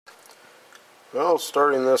Well,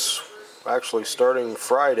 starting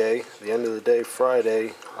Friday, the end of the day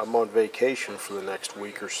Friday, I'm on vacation for the next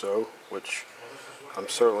week or so, which I'm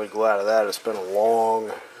certainly glad of that. It's been a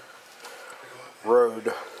long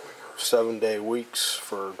road, 7-day weeks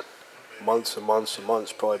for months and months and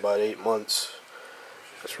months, probably about 8 months.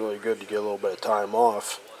 It's really good to get a little bit of time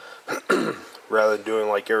off rather than doing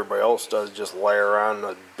like everybody else does, just lay around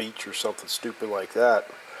on the beach or something stupid like that.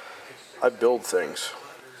 I build things.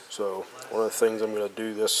 So one of the things I'm going to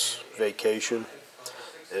do this vacation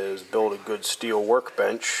is build a good steel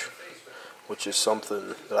workbench, which is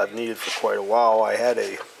something that I've needed for quite a while. I had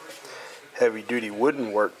a heavy-duty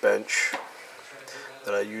wooden workbench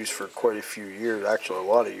that I used for quite a few years, actually a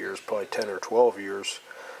lot of years, probably 10 or 12 years,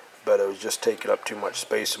 but it was just taking up too much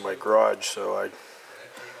space in my garage, so I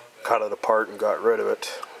cut it apart and got rid of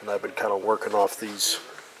it. And I've been kind of working off these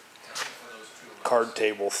card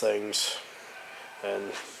table things,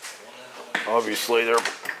 and obviously they're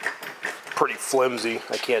pretty flimsy.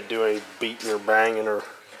 I can't do any beating or banging, or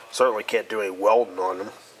certainly can't do any welding on them.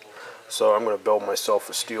 So I'm going to build myself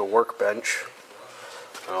a steel workbench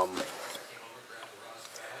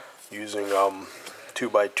using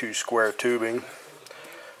 2x2 square tubing,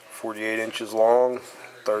 48 inches long,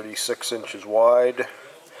 36 inches wide,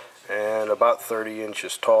 and about 30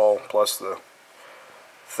 inches tall, plus the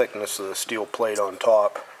thickness of the steel plate on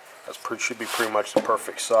top. That should be pretty much the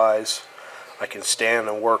perfect size. I can stand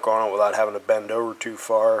and work on it without having to bend over too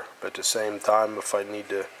far, but at the same time, if I need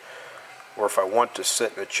to, or if I want to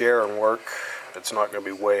sit in a chair and work, it's not going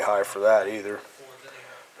to be way high for that either.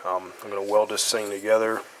 I'm going to weld this thing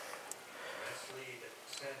together.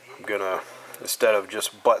 I'm going to, instead of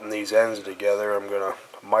just butting these ends together, I'm going to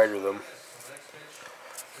miter them.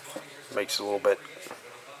 Makes it a little bit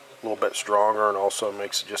stronger, and also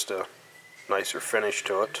makes just a nicer finish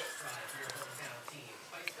to it.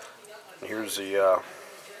 And here's the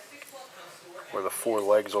where the 4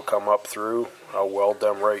 legs will come up through. I'll weld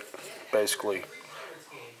them right basically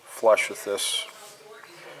flush with this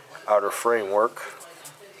outer framework,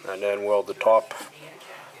 and then weld the top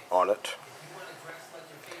on it.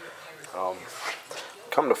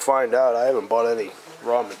 Come to find out, I haven't bought any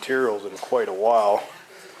raw materials in quite a while.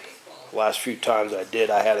 The last few times I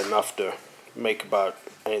did, I had enough to make about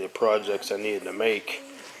any of the projects I needed to make.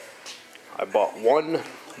 I bought 1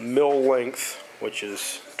 mill length, which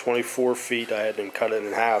is 24 feet. I had them cut it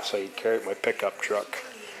in half so I could carry it in my pickup truck,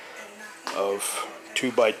 of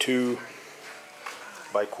 2x2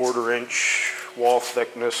 by 1/4 inch wall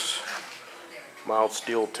thickness mild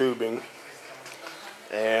steel tubing,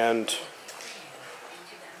 and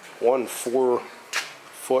 1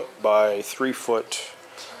 4-foot by 3-foot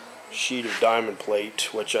sheet of diamond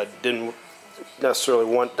plate, which I didn't necessarily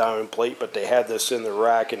want diamond plate, but they had this in the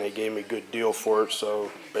rack and they gave me a good deal for it,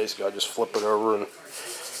 so basically I just flip it over and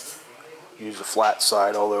use the flat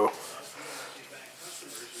side, although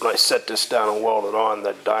when I set this down and weld it on,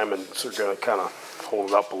 that diamonds are going to kind of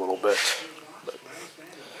hold it up a little bit, but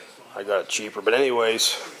I got it cheaper. But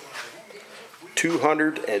anyways,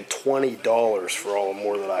 $220 for all the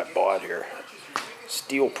more that I bought here.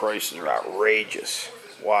 Steel prices are outrageous.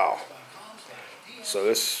 Wow. So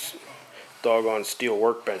this doggone steel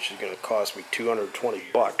workbench is going to cost me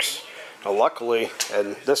 $220. Now luckily,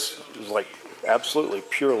 and this is like absolutely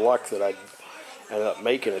pure luck that I ended up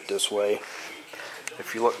making it this way.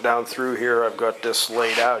 If you look down through here, I've got this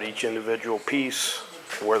laid out, each individual piece,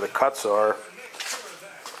 where the cuts are.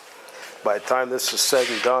 By the time this is said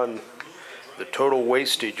and done, the total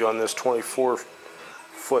wastage on this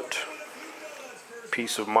 24-foot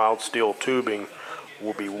piece of mild steel tubing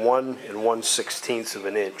will be 1 1/16 of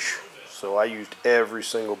an inch. So I used every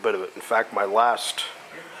single bit of it. In fact, my last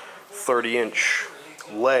 30-inch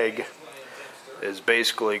leg is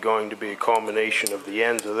basically going to be a combination of the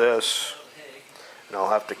ends of this, and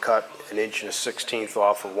I'll have to cut 1 1/16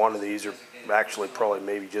 off of one of these, or actually probably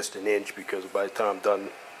maybe just 1 inch, because by the time I'm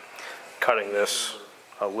done cutting this,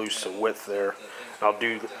 I'll lose some width there. I'll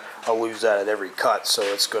lose that at every cut, so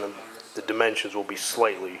the dimensions will be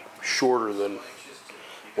slightly shorter than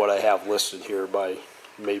what I have listed here by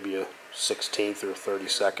maybe a 1/16 or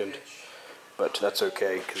 32nd, but that's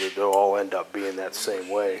okay because they'll all end up being that same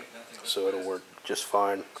way, so it'll work just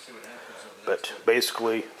fine. But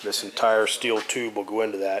basically, this entire steel tube will go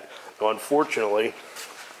into that. Now, unfortunately,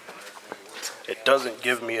 it doesn't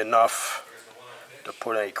give me enough to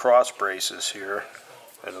put any cross braces here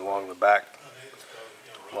and along the back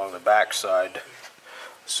side.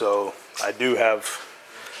 So I do have,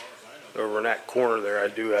 over in that corner there, I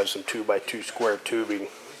do have some 2x2 square tubing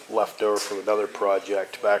left over from another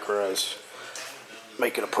project back when I was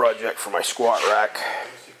making a project for my squat rack.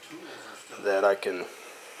 that I can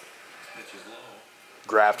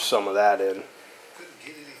graft some of that in.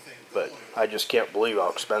 But I just can't believe how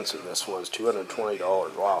expensive this was,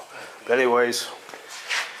 $220, wow. But anyways,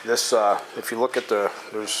 this, if you look at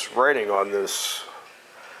there's writing on this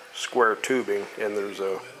square tubing, and there's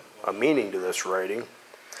a meaning to this writing.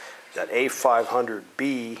 That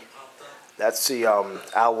A500B, that's the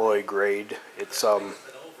alloy grade. It's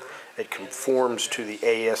it conforms to the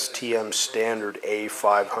ASTM standard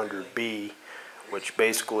A500B, which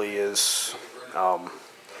basically is a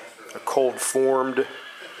cold formed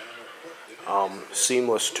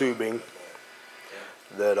seamless tubing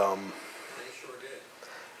that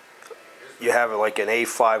you have like an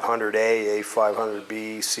A500A,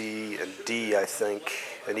 A500B, C, and D, I think,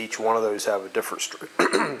 and each one of those have a different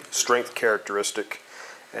strength characteristic,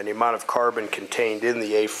 and the amount of carbon contained in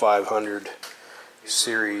the A500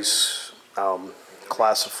 series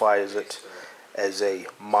classifies it as a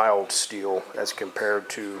mild steel as compared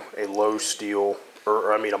to a low steel,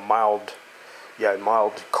 or I mean a mild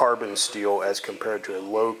carbon steel as compared to a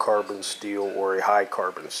low carbon steel or a high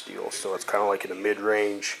carbon steel. So it's kind of like in the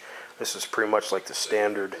mid-range. This is pretty much like the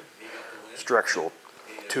standard structural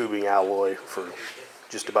tubing alloy for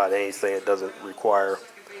just about anything. It doesn't require a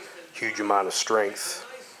huge amount of strength.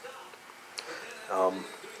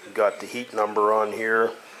 Got the heat number on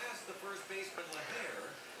here,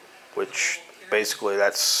 which basically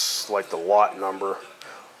that's like the lot number.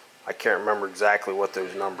 I can't remember exactly what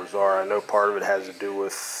those numbers are. I know part of it has to do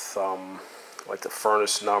with like the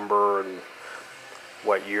furnace number and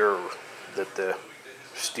what year that the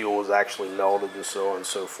steel was actually melted and so on and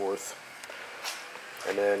so forth.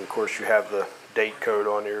 And then of course you have the date code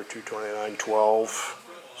on here,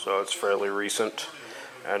 22912, so it's fairly recent.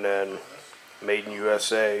 And then made in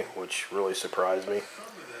USA, which really surprised me.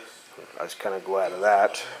 I was kind of glad of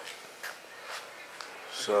that.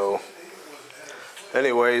 So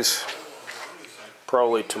anyways,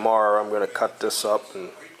 probably tomorrow I'm going to cut this up,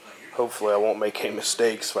 and hopefully I won't make any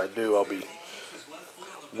mistakes. If I do, I'll be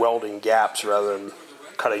welding gaps rather than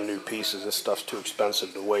cutting new pieces. This stuff's too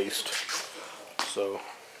expensive to waste. So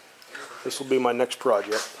this will be my next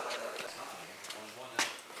project.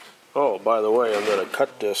 Oh, by the way, I'm going to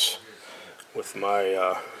cut this with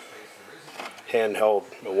my handheld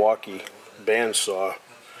Milwaukee bandsaw,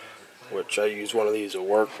 which I use one of these at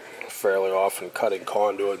work fairly often, cutting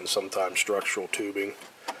conduit and sometimes structural tubing.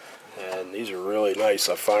 And these are really nice.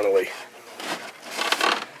 I finally,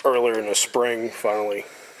 earlier in the spring, finally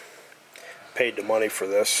paid the money for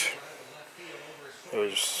this. It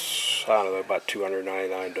was, I don't know, about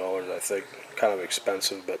 $299, I think. Kind of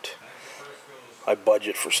expensive, but I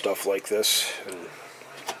budget for stuff like this, and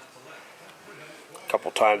a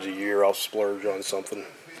couple times a year I'll splurge on something.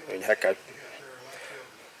 I mean, heck, I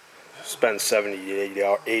spend 70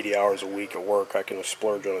 to 80 hours a week at work. I can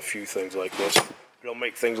splurge on a few things like this. It'll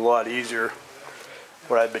make things a lot easier.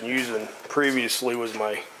 What I've been using previously was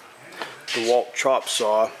my DeWalt chop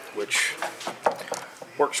saw, which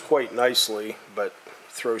works quite nicely, but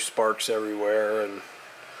throws sparks everywhere and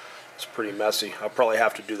it's pretty messy. I'll probably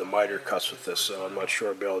have to do the miter cuts with this, so I'm not sure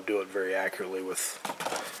I'll be able to do it very accurately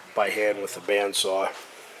by hand with the bandsaw.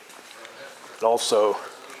 And also,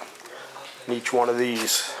 in each one of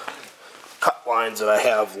these cut lines that I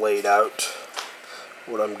have laid out,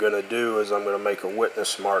 what I'm going to do is I'm going to make a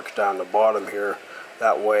witness mark down the bottom here.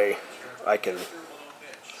 That way I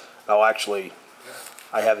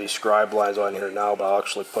have these scribe lines on here now, but I'll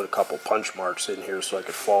actually put a couple punch marks in here so I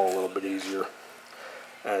could follow a little bit easier.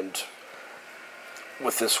 And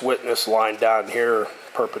with this witness line down here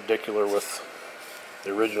perpendicular with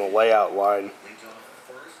the original layout line,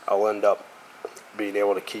 I'll end up being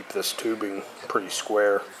able to keep this tubing pretty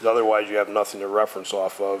square. Otherwise you have nothing to reference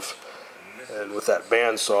off of. And with that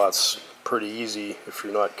bandsaw, it's pretty easy, if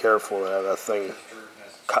you're not careful, to have that thing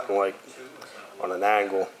cutting like on an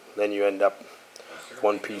angle. Then you end up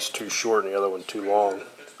one piece too short and the other one too long.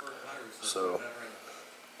 So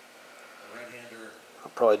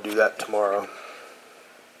I'll probably do that tomorrow.